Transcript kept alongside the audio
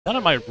None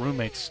of my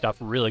roommate's stuff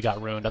really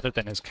got ruined, other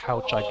than his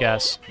couch, I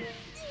guess.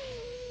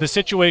 The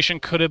situation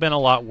could have been a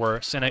lot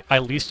worse, and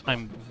at least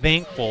I'm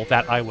thankful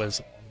that I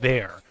was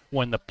there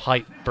when the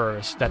pipe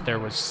burst, that there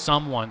was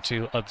someone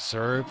to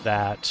observe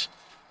that.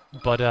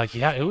 But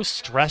yeah, it was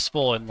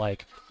stressful, and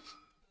like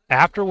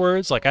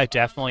afterwards, like I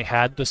definitely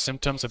had the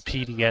symptoms of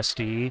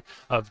PTSD,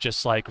 of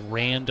just like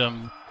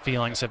random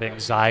feelings of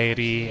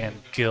anxiety and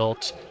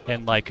guilt,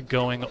 and like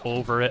going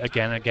over it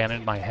again and again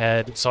in my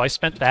head. So I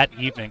spent that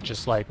evening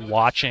just like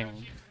watching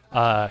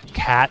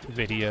cat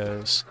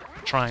videos,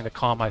 trying to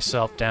calm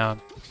myself down.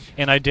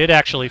 And I did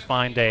actually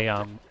find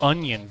a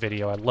Onion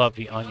video. I love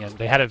the Onion.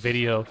 They had a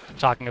video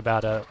talking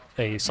about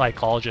a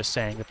psychologist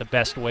saying that the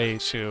best way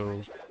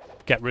to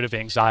get rid of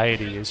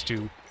anxiety is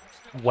to,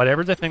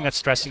 whatever the thing that's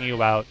stressing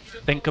you out,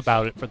 think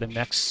about it for the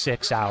next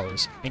 6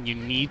 hours. And you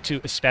need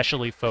to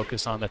especially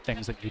focus on the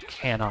things that you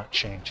cannot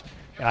change.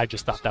 And I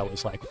just thought that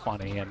was like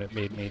funny, and it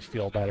made me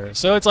feel better.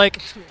 So it's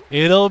like,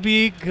 it'll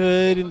be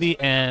good in the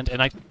end.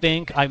 And I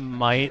think I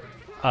might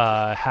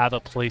have a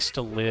place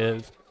to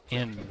live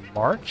in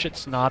March.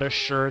 It's not a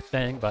sure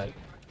thing, but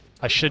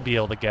I should be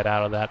able to get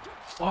out of that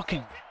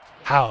fucking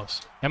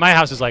house. And my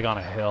house is like on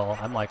a hill.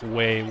 I'm like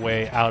way,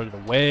 way out of the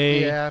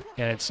way. Yeah.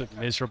 And it's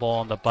miserable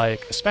on the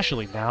bike,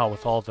 especially now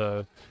with all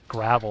the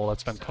gravel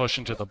that's been pushed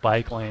into the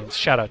bike lanes.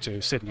 Shout out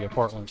to City of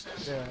Portland.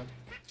 Yeah.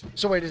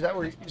 So wait, is that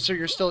where? So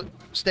you're still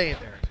staying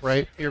there,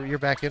 right? You're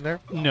back in there?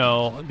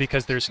 No,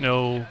 because there's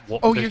no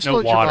you're there's still no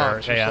at your water.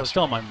 mom's. You're Yeah, I'm still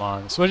still at my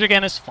mom's, which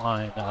again is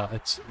fine.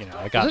 It's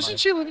I got. Doesn't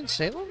she live in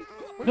Salem?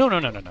 No.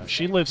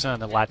 She lives in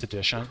the Lat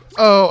Edition.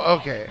 Oh,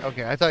 okay.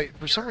 I thought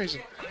for some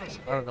reason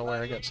I don't know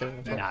where I got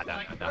Salem from. Nah.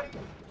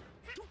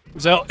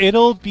 So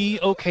it'll be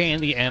okay in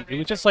the end. It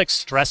was just like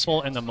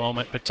stressful in the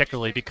moment,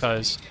 particularly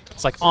because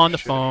it's like on the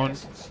phone,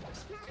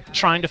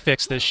 trying to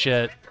fix this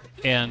shit,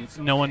 and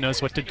no one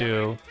knows what to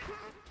do.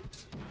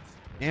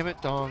 Damn it,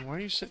 Dong! Why are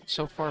you sitting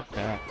so far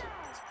back?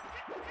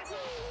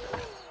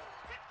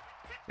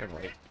 You're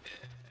right.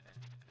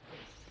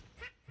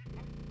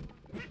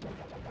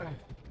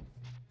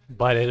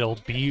 But it'll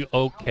be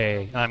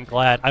okay. I'm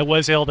glad. I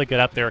was able to get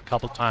up there a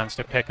couple times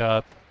to pick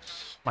up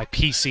my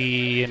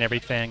PC and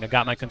everything. I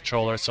got my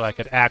controller so I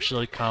could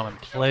actually come and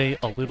play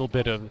a little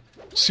bit of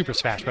Super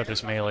Smash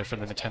Bros. Melee for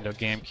the Nintendo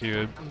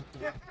GameCube.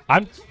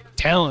 I'm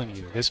telling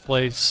you, this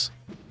place,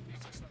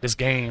 this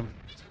game,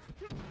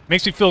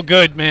 makes me feel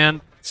good,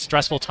 man.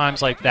 Stressful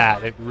times like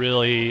that, it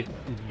really,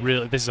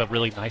 this is a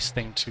really nice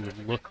thing to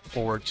look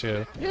forward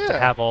to. Yeah. To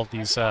have all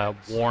these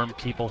warm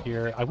people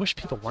here. I wish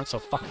people weren't so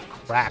fucking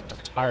cracked. I'm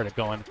tired of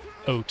going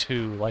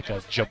 0-2 like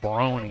a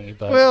jabroni,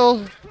 but...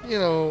 Well, you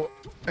know,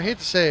 I hate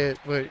to say it,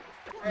 but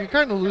you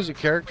kind of lose a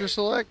character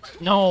select.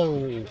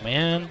 No,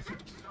 man.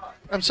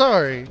 I'm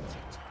sorry,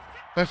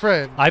 my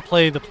friend. I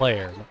play the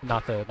player,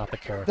 not the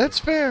character. That's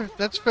fair.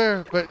 That's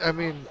fair. But I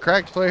mean,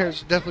 cracked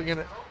players are definitely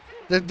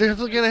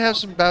gonna have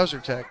some Bowser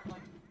tech.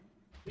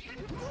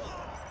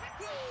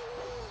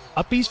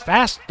 Uppy's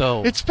fast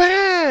though. It's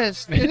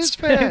fast. It is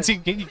fast.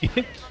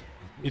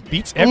 It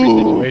beats every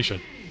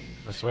situation.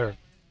 I swear.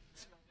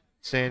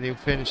 Sandy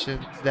finishing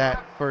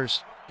that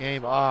first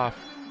game off.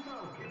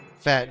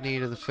 Fat knee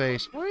to the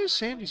face. Why is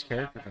Sandy's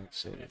character not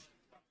saved?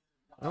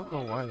 I don't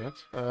know why.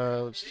 That's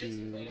let's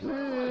do this.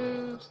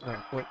 No,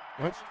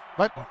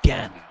 what?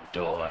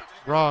 Ganondorf.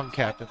 Wrong,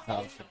 Captain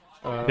Falcon.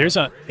 There's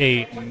a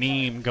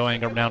meme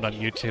going around on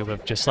YouTube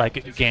of just like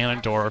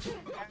Ganondorf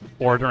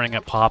ordering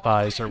at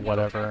Popeyes or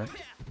whatever.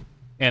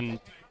 And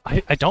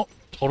I don't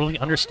totally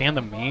understand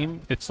the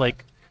meme. It's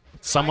like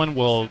someone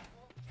will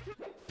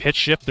pitch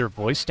shift their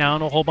voice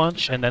down a whole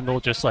bunch, and then they'll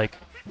just like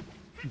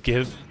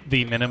give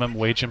the minimum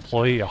wage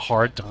employee a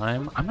hard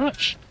time. I'm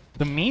not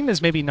the meme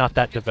is maybe not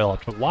that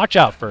developed, but watch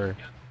out for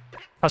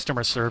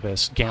customer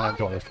service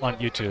Ganondorf on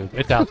YouTube.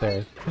 It's out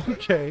there.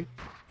 Okay.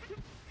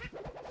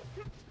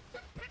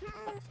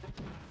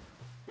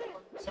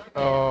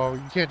 Oh,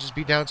 you can't just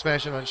be down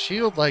smashing on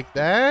shield like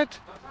that.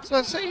 It's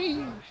not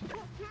safe.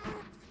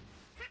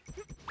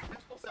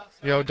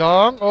 Yo,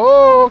 Dong.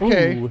 Oh,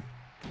 okay. Ooh.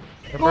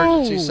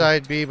 Emergency Ooh.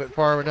 side B, but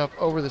far enough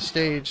over the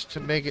stage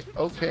to make it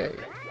okay.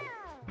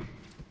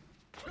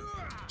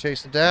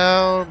 Chasing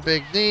down.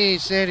 Big knee.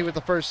 Sandy with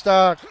the first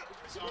stock.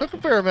 Took a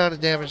fair amount of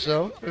damage,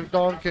 though. If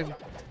Dong can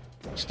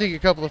sneak a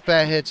couple of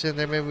fat hits in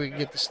there, maybe we can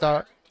get the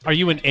stock. Are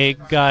you an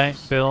egg guy,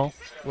 Bill?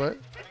 What?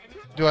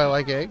 Do I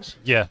like eggs?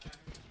 Yeah.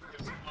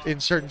 In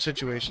certain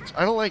situations.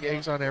 I don't like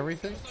eggs on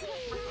everything.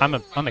 I'm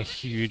a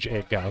huge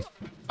egg guy.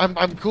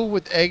 I'm cool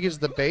with egg as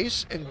the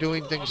base and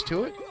doing things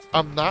to it.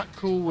 I'm not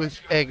cool with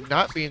egg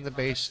not being the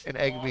base and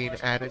egg being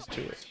added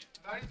to it.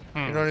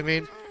 You know what I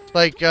mean?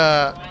 Like,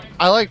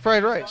 I like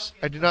fried rice.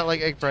 I do not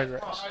like egg fried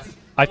rice.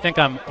 I think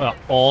I'm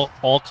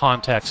all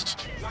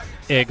context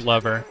egg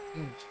lover.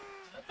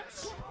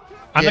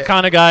 I'm the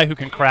kind of guy who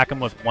can crack them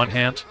with one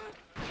hand.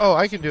 Oh,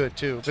 I can do it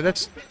too. But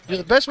that's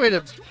the best way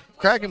to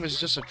crack them is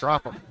just to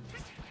drop them.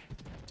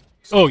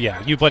 Oh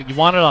yeah, but you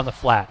want it on the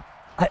flat.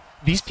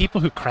 These people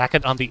who crack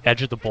it on the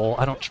edge of the bowl,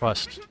 I don't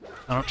trust.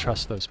 I don't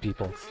trust those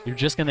people. You're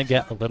just gonna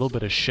get a little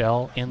bit of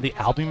shell in the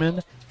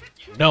albumin.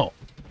 No.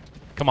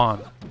 Come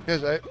on.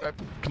 Guys,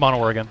 Come on,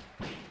 Oregon.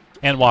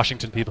 And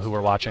Washington people who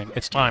are watching.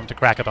 It's time to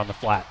crack it on the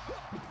flat.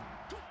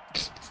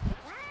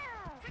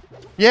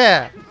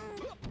 yeah.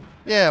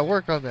 Yeah,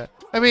 work on that.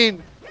 I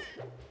mean,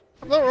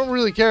 I don't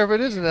really care if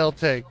it is an L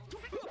take.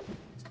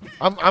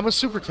 I'm a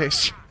super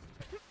taster.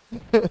 Me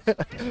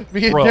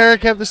and Bro.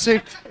 Derek have the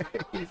same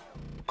taste.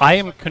 I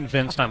am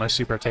convinced I'm a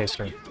super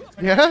taster.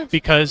 Yeah?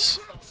 Because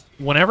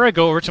whenever I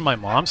go over to my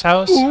mom's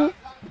house, Ooh.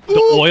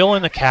 the oil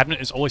in the cabinet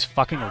is always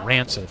fucking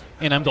rancid.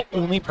 And I'm the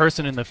only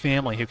person in the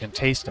family who can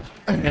taste it.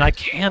 And I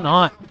can't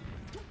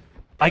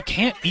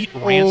eat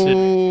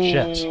rancid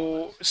shit.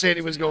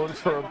 Sandy was going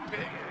for a big.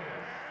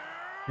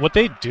 What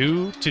they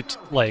do to,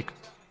 like,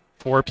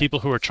 for people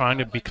who are trying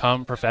to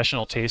become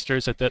professional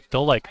tasters, that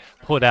they'll, like,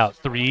 put out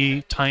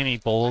 3 tiny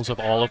bowls of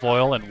olive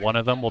oil and one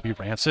of them will be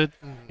rancid.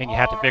 And you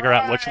have to figure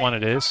out which one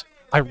it is.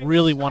 I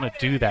really want to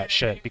do that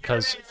shit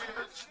because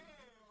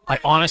I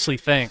honestly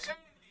think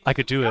I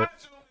could do it.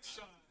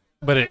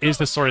 But it is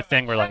the sort of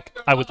thing where, like,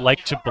 I would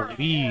like to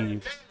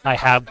believe I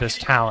have this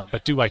talent,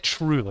 but do I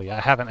truly?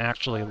 I haven't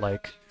actually,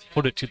 like,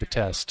 put it to the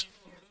test.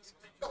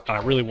 I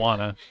really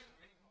want to.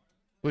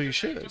 Well, you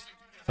should.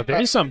 But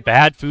there is some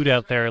bad food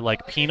out there,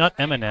 like peanut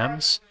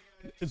M&Ms.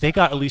 They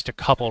got at least a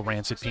couple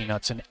rancid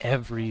peanuts in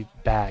every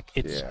bag.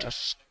 It's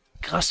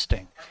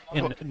disgusting.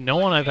 And no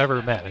one I've ever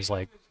met is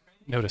like,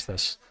 notice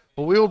this.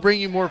 Well, we will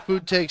bring you more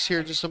food takes here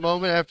in just a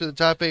moment after the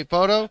top 8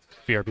 photo.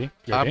 BRB.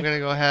 I'm going to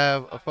go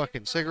have a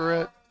fucking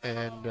cigarette,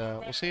 and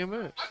we'll see you in a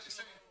minute.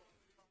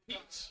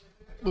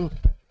 Ooh.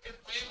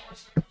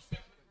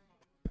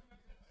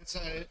 That's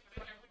not it.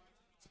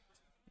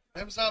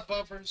 Them's not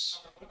bumpers.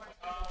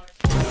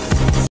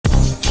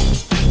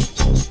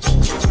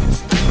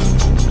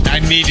 I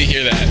need to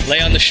hear that.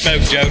 Lay on the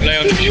smoke, Joe. Lay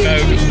on the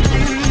smoke.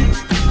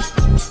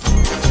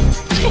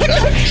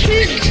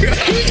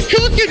 He's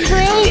cooking,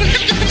 bro.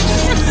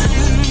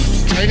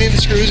 Tightening the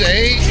screws.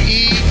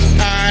 A-E-I-O-U,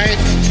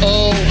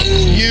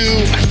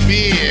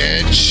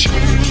 bitch.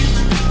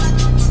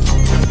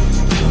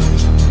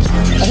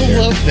 I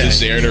love that.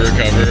 Just there to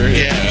recover.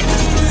 Yeah.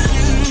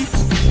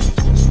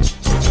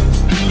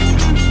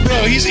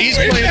 Bro, he's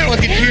playing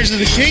fucking Tears of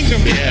the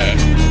Kingdom. Yeah.